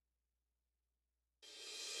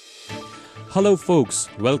Hello folks,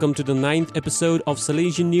 welcome to the 9th episode of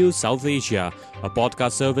Salesian News South Asia, a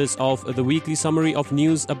podcast service of the weekly summary of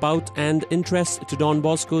news about and interest to Don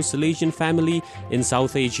Bosco's Salesian family in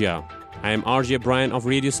South Asia. I am RJ Brian of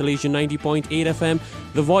Radio Salesian 90.8 FM,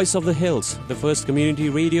 the voice of the hills, the first community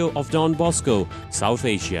radio of Don Bosco, South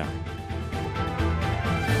Asia.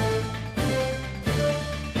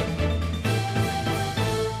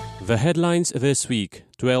 The headlines this week,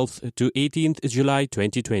 12th to 18th July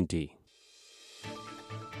 2020.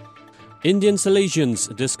 Indian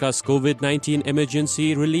Salesians discuss COVID-19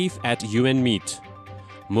 emergency relief at UN meet.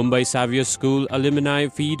 Mumbai Xavier School alumni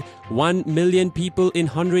feed 1 million people in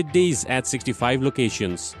 100 days at 65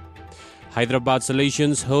 locations. Hyderabad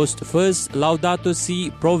Salesians host first Laudato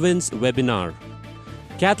Si Province webinar.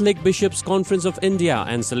 Catholic Bishops Conference of India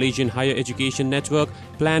and Salesian Higher Education Network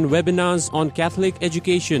plan webinars on Catholic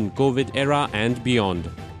education, COVID era and beyond.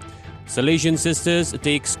 Salesian sisters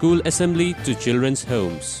take school assembly to children's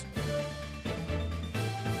homes.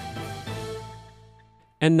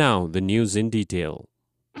 And now, the news in detail.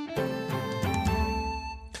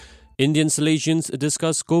 Indian Salesians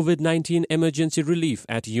discuss COVID-19 emergency relief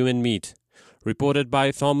at UN meet. Reported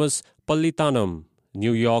by Thomas Pallithanam,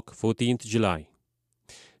 New York, 14th July.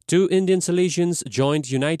 2 Indian Salesians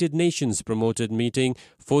joined United Nations promoted meeting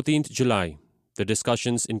 14th July. The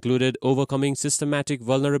discussions included overcoming systematic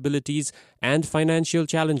vulnerabilities and financial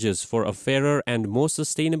challenges for a fairer and more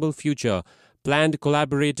sustainable future, planned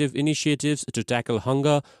collaborative initiatives to tackle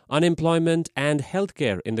hunger, unemployment and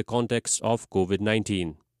healthcare in the context of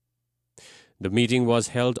COVID-19. The meeting was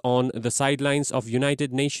held on the sidelines of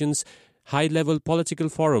United Nations High-Level Political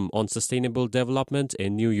Forum on Sustainable Development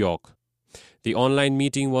in New York. The online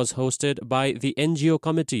meeting was hosted by the NGO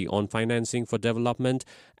Committee on Financing for Development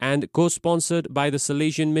and co-sponsored by the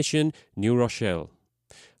Salesian Mission, New Rochelle.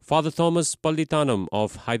 Father Thomas Pallithanam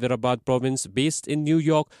of Hyderabad province based in New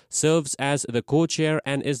York serves as the co-chair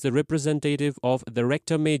and is the representative of the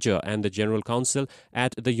Rector Major and the General Counsel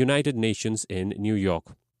at the United Nations in New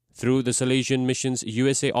York. Through the Salesian Mission's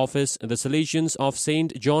USA office, the Salesians of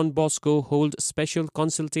St. John Bosco hold special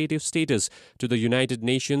consultative status to the United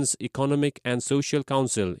Nations Economic and Social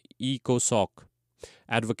Council, ECOSOC,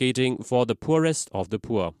 advocating for the poorest of the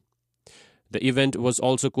poor. The event was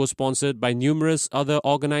also co-sponsored by numerous other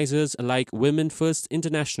organizers like Women First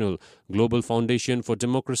International, Global Foundation for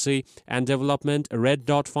Democracy and Development, Red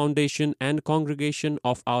Dot Foundation and Congregation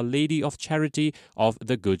of Our Lady of Charity of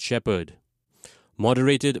the Good Shepherd.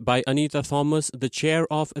 Moderated by Anita Thomas, the chair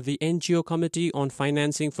of the NGO Committee on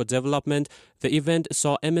Financing for Development, the event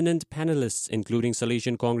saw eminent panelists including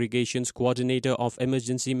Salesian Congregation's Coordinator of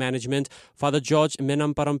Emergency Management, Father George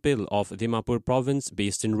Menamparampil of Dimapur Province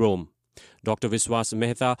based in Rome, Dr. Viswas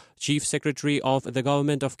Mehta, Chief Secretary of the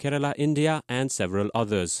Government of Kerala, India, and several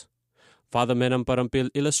others. Father Menamparampil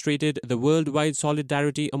illustrated the worldwide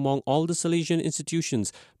solidarity among all the Salesian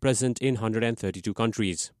institutions present in 132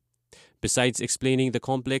 countries. Besides explaining the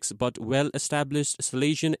complex but well-established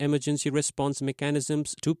Salesian emergency response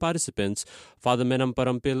mechanisms to participants, Father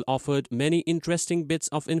Menamparampil offered many interesting bits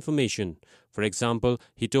of information. For example,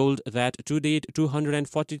 he told that to date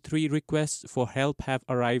 243 requests for help have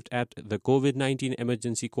arrived at the COVID-19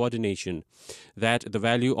 emergency coordination, that the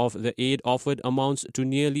value of the aid offered amounts to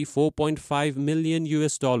nearly $4.5 million,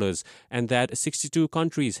 and that 62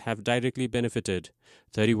 countries have directly benefited.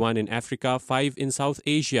 31 in Africa, 5 in South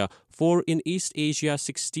Asia, 4 in East Asia,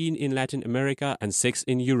 16 in Latin America, and 6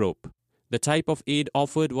 in Europe. The type of aid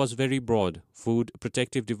offered was very broad: food,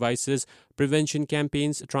 protective devices, prevention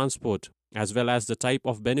campaigns, transport, as well as the type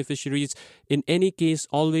of beneficiaries, in any case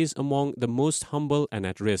always among the most humble and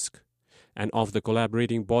at risk, and of the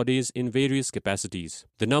collaborating bodies in various capacities.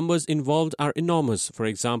 The numbers involved are enormous. For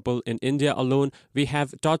example, in India alone, we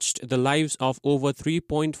have touched the lives of over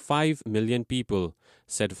 3.5 million people,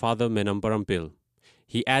 said Father Menamparampil.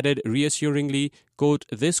 He added reassuringly, quote,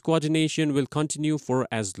 "This coordination will continue for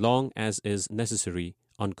as long as is necessary,"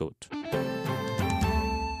 unquote.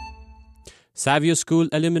 Xavier School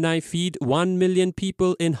alumni feed 1 million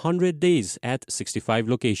people in 100 days at 65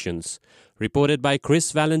 locations. Reported by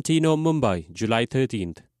Chris Valentino, Mumbai, July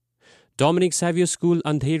 13th. Dominic Xavier School,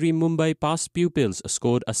 Andheri, Mumbai past pupils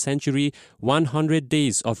scored a century, 100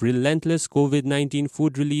 days of relentless COVID-19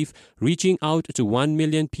 food relief, reaching out to 1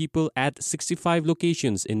 million people at 65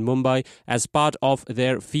 locations in Mumbai as part of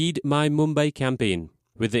their Feed My Mumbai campaign.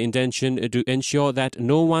 With the intention to ensure that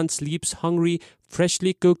no one sleeps hungry,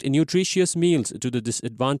 freshly cooked, nutritious meals to the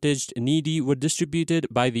disadvantaged needy were distributed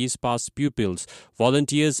by these past pupils,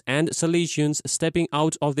 volunteers and Salesians stepping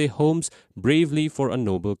out of their homes bravely for a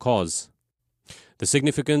noble cause. The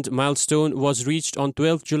significant milestone was reached on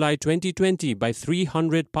 12 July 2020 by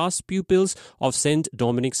 300 past pupils of St.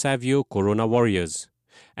 Dominic Savio Corona Warriors.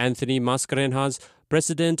 Anthony Mascarenhas,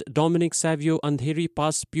 President Dominic Savio Andheri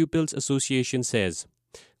Past Pupils Association says,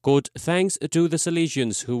 quote, "Thanks to the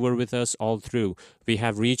Salesians who were with us all through, we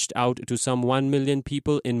have reached out to some 1 million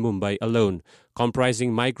people in Mumbai alone,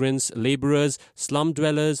 comprising migrants, labourers, slum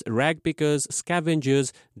dwellers, rag pickers,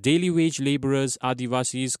 scavengers, daily wage labourers,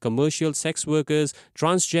 Adivasis, commercial sex workers,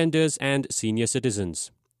 transgenders and senior citizens."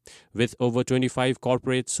 With over 25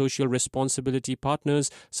 corporate social responsibility partners,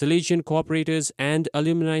 Salesian cooperators and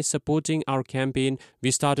alumni supporting our campaign, we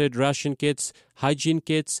started ration kits, hygiene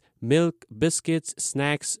kits, milk, biscuits,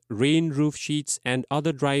 snacks, rain roof sheets and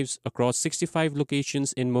other drives across 65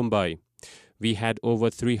 locations in Mumbai. We had over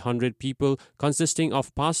 300 people consisting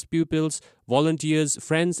of past pupils, volunteers,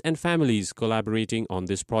 friends and families collaborating on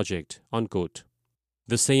this project, unquote.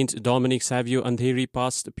 The St. Dominic Savio Andheri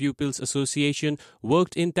Past Pupils Association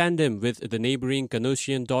worked in tandem with the neighbouring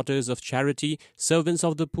Canossian Daughters of Charity, Servants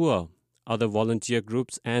of the Poor, other volunteer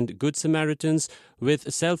groups and Good Samaritans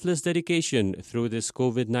with selfless dedication through this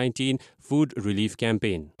COVID-19 food relief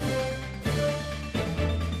campaign.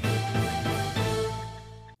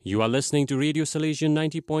 You are listening to Radio Salesian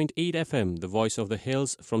 90.8 FM, the voice of the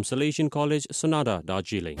hills from Salesian College, Sonada,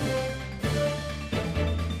 Darjeeling.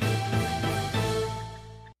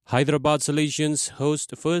 Hyderabad Salesians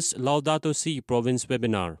host first Laudato Si Province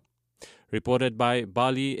webinar. Reported by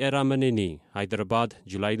Bali Eramanini, Hyderabad,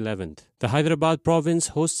 July 11th. The Hyderabad province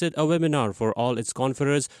hosted a webinar for all its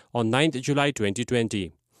conferers on 9th July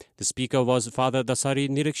 2020. The speaker was Father Dasari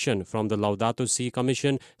Nirikshan from the Laudato Si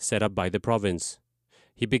Commission set up by the province.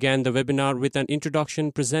 He began the webinar with an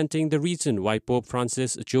introduction presenting the reason why Pope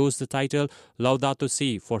Francis chose the title Laudato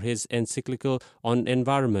Si for his encyclical on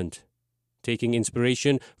environment, taking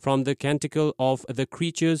inspiration from the Canticle of the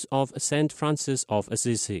Creatures of St. Francis of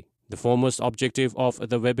Assisi. The foremost objective of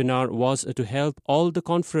the webinar was to help all the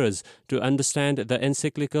conferers to understand the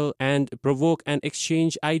encyclical and provoke an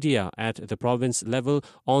exchange idea at the province level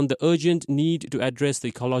on the urgent need to address the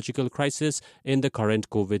ecological crisis in the current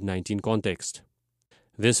COVID-19 context.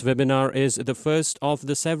 This webinar is the first of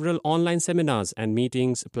the several online seminars and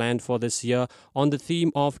meetings planned for this year on the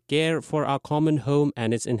theme of care for our common home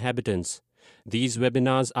and its inhabitants. These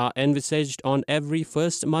webinars are envisaged on every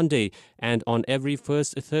first Monday and on every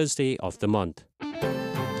first Thursday of the month.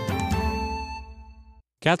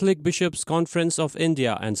 Catholic Bishops' Conference of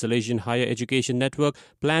India and Salesian Higher Education Network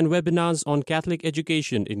plan webinars on Catholic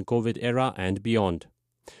education in COVID era and beyond.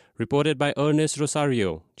 Reported by Ernest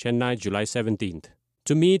Rosario, Chennai, July 17th.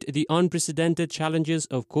 To meet the unprecedented challenges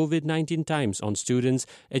of COVID-19 times on students,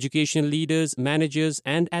 education leaders, managers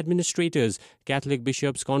and administrators, Catholic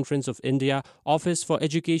Bishops' Conference of India, Office for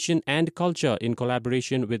Education and Culture in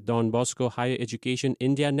collaboration with Don Bosco Higher Education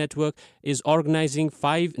India Network is organizing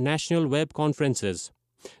 5 national web conferences.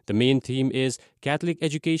 The main theme is Catholic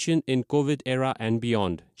Education in COVID Era and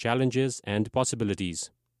Beyond, Challenges and Possibilities.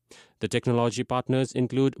 The technology partners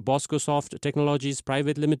include Boscosoft Technologies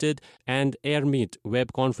Private Limited and AirMeet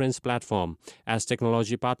web conference platform as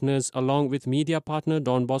technology partners, along with media partner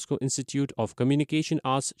Don Bosco Institute of Communication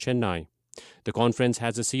Arts, Chennai. The conference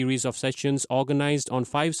has a series of sessions organized on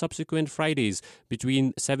 5 subsequent Fridays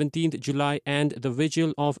between 17th July and the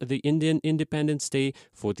vigil of the Indian Independence Day,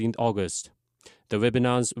 14th August. The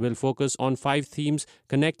webinars will focus on 5 themes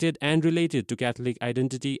connected and related to Catholic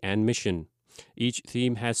identity and mission. Each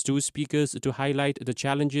theme has 2 speakers to highlight the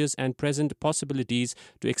challenges and present possibilities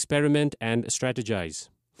to experiment and strategize.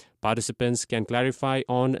 Participants can clarify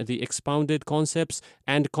on the expounded concepts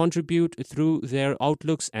and contribute through their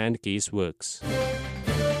outlooks and caseworks.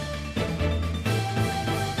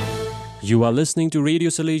 You are listening to Radio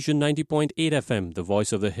Salesian 90.8 FM, the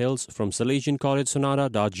voice of the hills from Salesian College,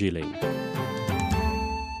 Sonada, Darjeeling.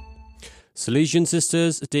 Salesian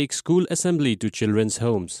sisters take school assembly to children's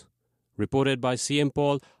homes. Reported by CM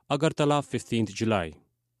Paul, Agartala, 15th July.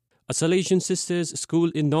 A Salesian Sisters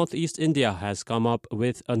school in northeast India has come up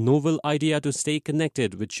with a novel idea to stay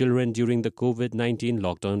connected with children during the COVID-19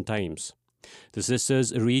 lockdown times. The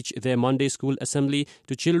sisters reach their Monday school assembly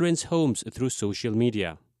to children's homes through social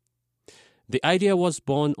media. The idea was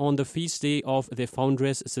born on the feast day of their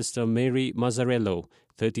foundress, Sister Mary Mazzarello,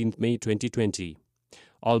 13th May 2020.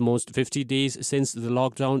 Almost 50 days since the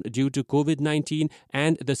lockdown due to COVID-19,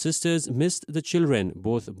 and the sisters missed the children,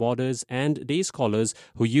 both boarders and day scholars,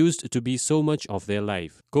 who used to be so much of their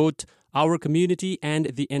life. Quote, "Our community and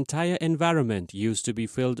the entire environment used to be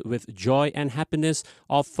filled with joy and happiness,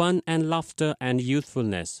 of fun and laughter and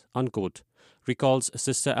youthfulness," unquote, recalls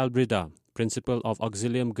Sister Albrida, Principal of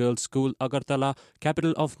Auxilium Girls' School, Agartala,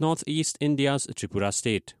 capital of Northeast India's Tripura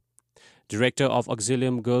state. Director of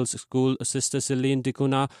Auxilium Girls' School, Sister Celine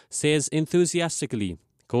Dikuna, says enthusiastically,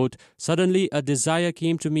 quote, "Suddenly a desire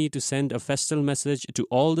came to me to send a festal message to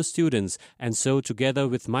all the students, and so together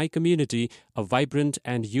with my community, a vibrant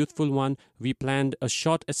and youthful one, we planned a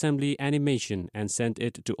short assembly animation and sent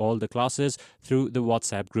it to all the classes through the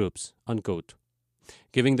WhatsApp groups," unquote.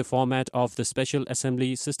 Giving the format of the special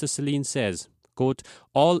assembly, Sister Celine says, quote,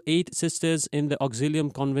 "All 8 sisters in the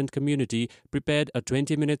Auxilium Convent community prepared a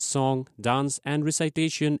 20-minute song, dance and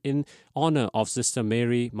recitation in honor of Sister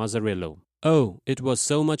Mary Mazzarello. Oh, it was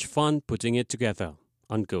so much fun putting it together,"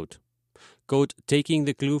 unquote. Quote, "Taking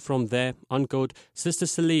the clue from there," unquote, Sister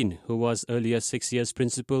Celine, who was earlier 6 years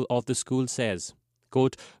principal of the school, says,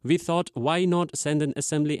 quote, "We thought, why not send an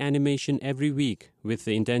assembly animation every week with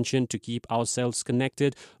the intention to keep ourselves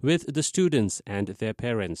connected with the students and their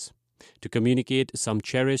parents, to communicate some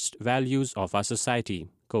cherished values of our society,"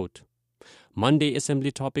 quote. Monday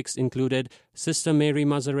assembly topics included Sister Mary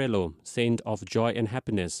Mazzarello, Saint of Joy and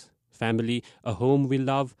Happiness, Family, a Home We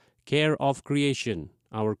Love, Care of Creation,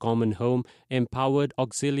 Our Common Home, Empowered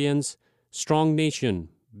Auxilians, Strong Nation,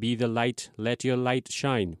 Be the Light, Let Your Light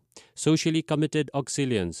Shine, Socially Committed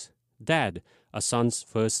Auxilians, Dad, a Son's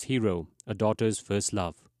First Hero, a Daughter's First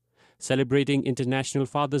Love, Celebrating International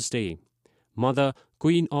Father's Day, Mother,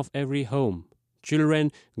 Queen of Every Home,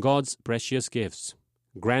 Children, God's Precious Gifts,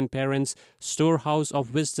 Grandparents, Storehouse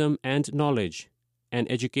of Wisdom and Knowledge, and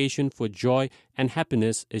Education for Joy and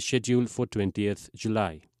Happiness is scheduled for 20th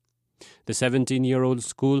July. The 17-year-old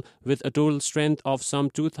school, with a total strength of some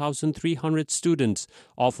 2,300 students,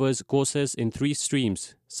 offers courses in 3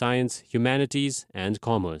 streams: science, humanities, and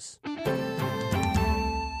commerce.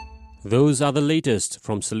 Those are the latest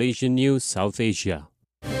from Salesian News South Asia.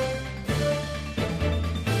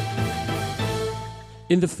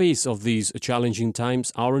 In the face of these challenging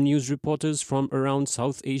times, our news reporters from around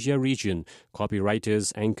South Asia region,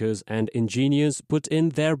 copywriters, anchors and engineers put in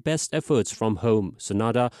their best efforts from home,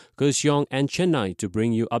 Sonada, Kurseong and Chennai to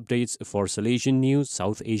bring you updates for Salesian News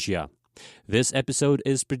South Asia. This episode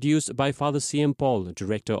is produced by Father CM Paul,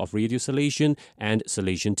 Director of Radio Salesian and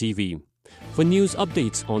Salesian TV. For news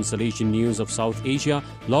updates on Salesian News of South Asia,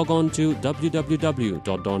 log on to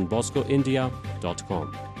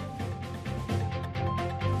www.donboscoindia.com.